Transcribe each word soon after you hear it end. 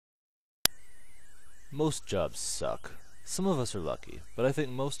Most jobs suck. Some of us are lucky, but I think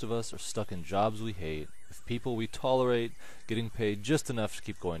most of us are stuck in jobs we hate, with people we tolerate, getting paid just enough to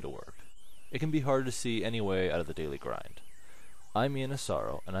keep going to work. It can be hard to see any way out of the daily grind. I'm Ian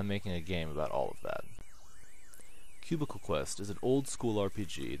Asaro, and I'm making a game about all of that. Cubicle Quest is an old-school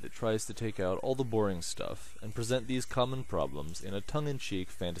RPG that tries to take out all the boring stuff and present these common problems in a tongue-in-cheek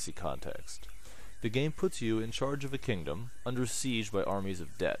fantasy context. The game puts you in charge of a kingdom, under siege by armies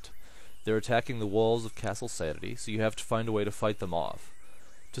of debt. They're attacking the walls of Castle Sanity, so you have to find a way to fight them off.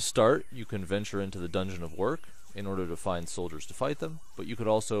 To start, you can venture into the Dungeon of Work in order to find soldiers to fight them, but you could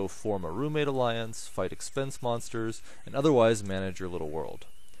also form a roommate alliance, fight expense monsters, and otherwise manage your little world.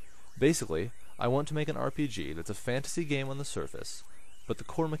 Basically, I want to make an RPG that's a fantasy game on the surface, but the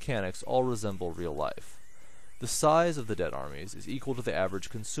core mechanics all resemble real life. The size of the debt armies is equal to the average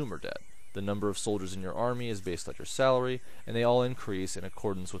consumer debt. The number of soldiers in your army is based on your salary, and they all increase in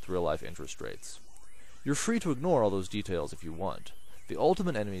accordance with real-life interest rates. You're free to ignore all those details if you want. The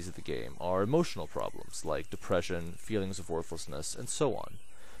ultimate enemies of the game are emotional problems, like depression, feelings of worthlessness, and so on.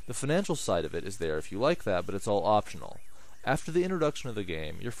 The financial side of it is there if you like that, but it's all optional. After the introduction of the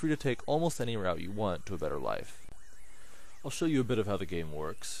game, you're free to take almost any route you want to a better life. I'll show you a bit of how the game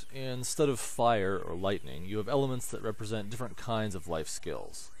works. Instead of fire or lightning, you have elements that represent different kinds of life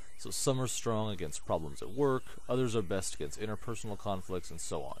skills. So some are strong against problems at work, others are best against interpersonal conflicts, and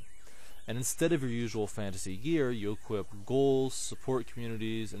so on. And instead of your usual fantasy gear, you equip goals, support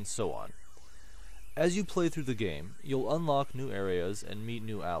communities, and so on. As you play through the game, you'll unlock new areas and meet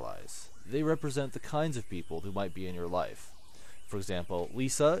new allies. They represent the kinds of people who might be in your life. For example,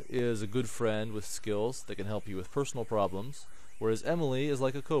 Lisa is a good friend with skills that can help you with personal problems, whereas Emily is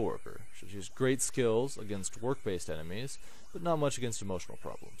like a coworker. She has great skills against work-based enemies, but not much against emotional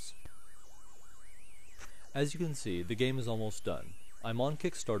problems. As you can see, the game is almost done. I'm on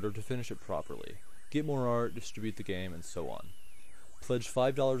Kickstarter to finish it properly, get more art, distribute the game, and so on. Pledge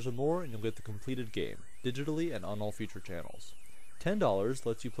 $5 or more and you'll get the completed game, digitally and on all future channels. $10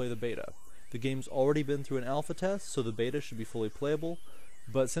 lets you play the beta. The game's already been through an alpha test, so the beta should be fully playable,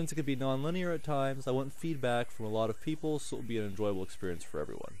 but since it can be non-linear at times, I want feedback from a lot of people so it will be an enjoyable experience for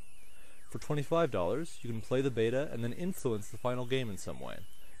everyone. For $25, you can play the beta and then influence the final game in some way.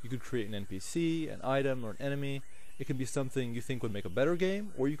 You could create an NPC, an item, or an enemy. It can be something you think would make a better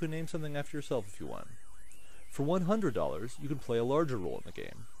game, or you can name something after yourself if you want. For $100, you can play a larger role in the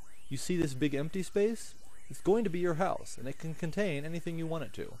game. You see this big empty space? It's going to be your house, and it can contain anything you want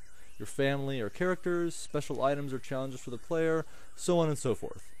it to. Your family or characters, special items or challenges for the player, so on and so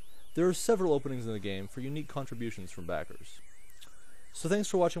forth. There are several openings in the game for unique contributions from backers. So thanks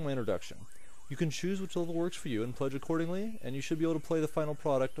for watching my introduction. You can choose which level works for you and pledge accordingly, and you should be able to play the final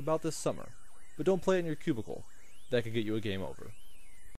product about this summer. But don't play it in your cubicle. That could get you a game over.